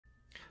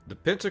The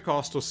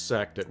Pentecostal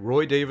sect that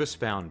Roy Davis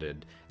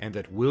founded and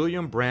that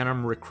William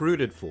Branham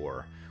recruited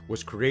for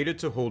was created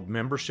to hold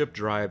membership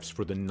drives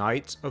for the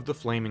Knights of the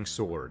Flaming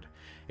Sword,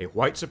 a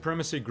white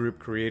supremacy group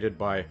created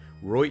by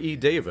Roy E.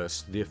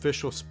 Davis, the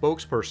official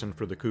spokesperson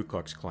for the Ku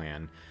Klux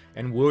Klan,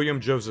 and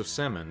William Joseph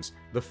Simmons,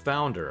 the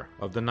founder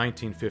of the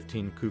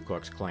 1915 Ku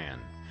Klux Klan,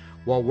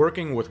 while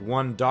working with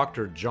one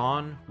Dr.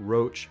 John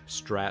Roach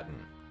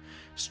Stratton.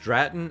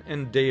 Stratton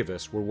and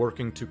Davis were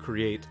working to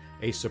create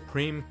a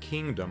supreme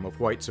kingdom of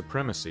white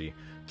supremacy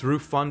through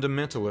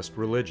fundamentalist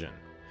religion.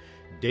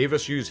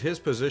 Davis used his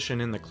position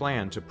in the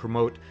Klan to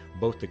promote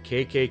both the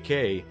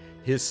KKK,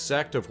 his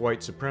sect of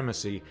white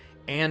supremacy,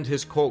 and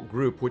his cult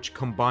group which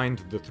combined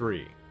the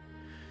three.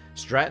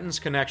 Stratton's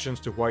connections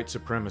to white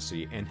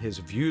supremacy and his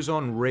views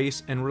on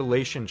race and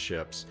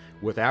relationships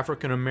with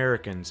African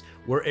Americans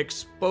were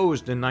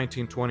exposed in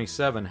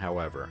 1927,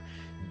 however,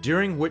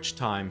 during which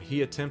time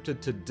he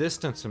attempted to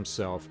distance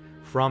himself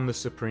from the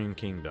Supreme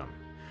Kingdom.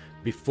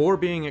 Before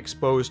being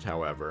exposed,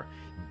 however,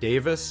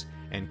 Davis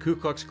and Ku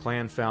Klux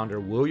Klan founder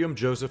William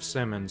Joseph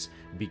Simmons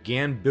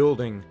began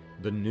building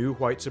the new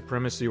white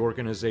supremacy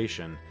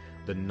organization,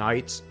 the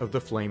Knights of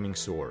the Flaming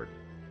Sword.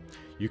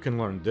 You can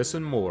learn this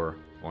and more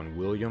on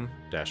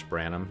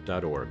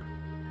william-branham.org.